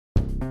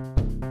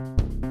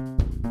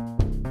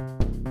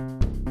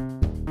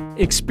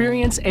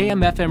Experience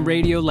AM/FM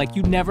radio like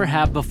you never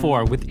have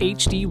before with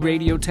HD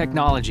radio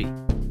technology.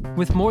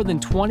 With more than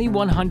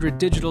 2,100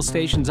 digital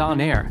stations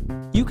on air,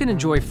 you can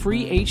enjoy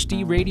free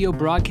HD radio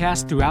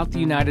broadcasts throughout the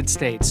United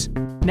States.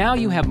 Now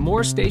you have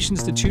more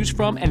stations to choose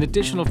from and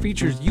additional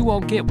features you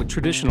won't get with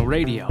traditional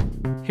radio.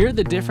 Hear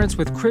the difference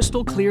with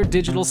crystal clear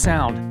digital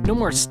sound. No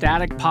more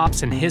static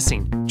pops and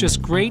hissing,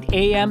 just great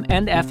AM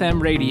and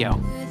FM radio.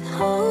 With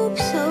hope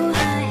so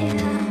high,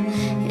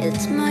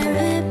 it's my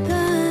red balloon.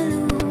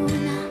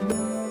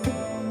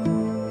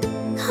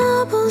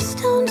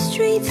 Cobblestone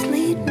streets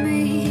lead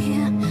me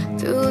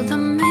through the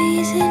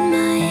maze in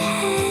my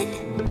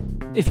head.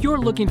 If you're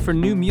looking for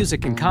new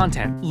music and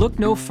content, look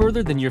no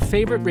further than your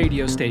favorite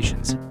radio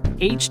stations.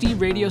 HD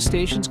radio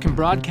stations can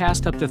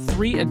broadcast up to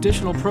 3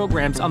 additional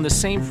programs on the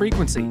same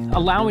frequency,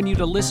 allowing you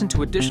to listen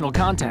to additional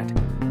content.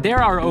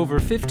 There are over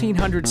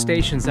 1,500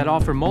 stations that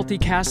offer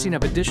multicasting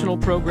of additional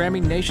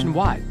programming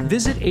nationwide.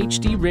 Visit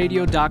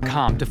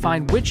hdradio.com to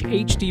find which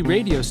HD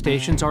radio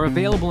stations are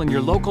available in your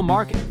local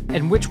market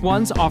and which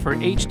ones offer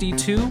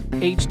HD2,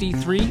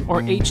 HD3,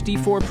 or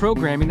HD4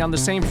 programming on the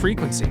same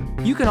frequency.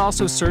 You can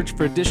also search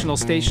for additional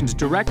stations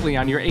directly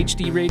on your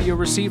HD radio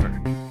receiver.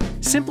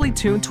 Simply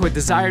tune to a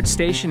desired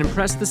station and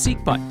press the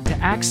Seek button to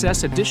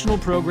access additional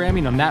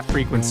programming on that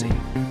frequency.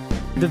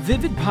 The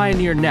Vivid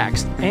Pioneer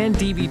Next and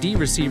DVD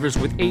receivers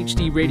with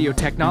HD radio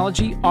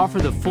technology offer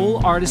the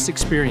full artist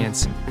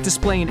experience,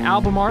 displaying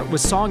album art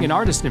with song and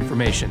artist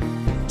information.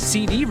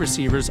 CD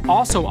receivers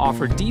also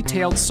offer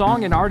detailed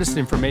song and artist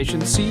information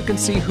so you can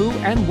see who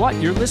and what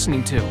you're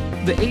listening to.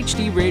 The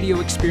HD radio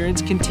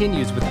experience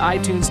continues with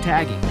iTunes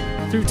tagging.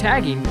 Through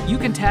tagging, you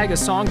can tag a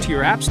song to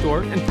your app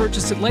store and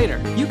purchase it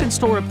later. You can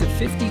store up to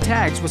 50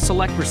 tags with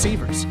select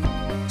receivers.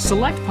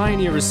 Select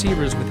Pioneer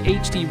receivers with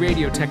HD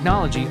radio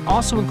technology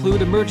also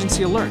include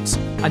emergency alerts,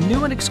 a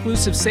new and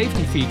exclusive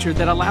safety feature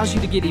that allows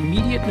you to get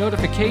immediate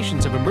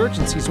notifications of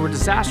emergencies or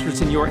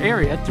disasters in your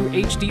area through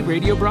HD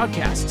radio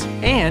broadcasts.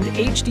 And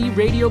HD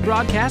radio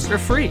broadcasts are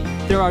free.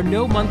 There are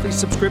no monthly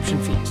subscription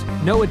fees,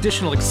 no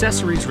additional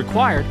accessories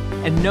required,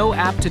 and no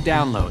app to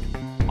download.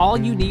 All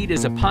you need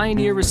is a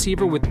Pioneer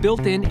receiver with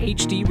built-in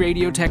HD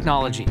radio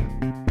technology.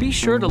 Be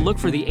sure to look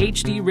for the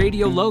HD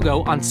radio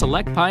logo on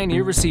select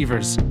Pioneer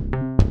receivers.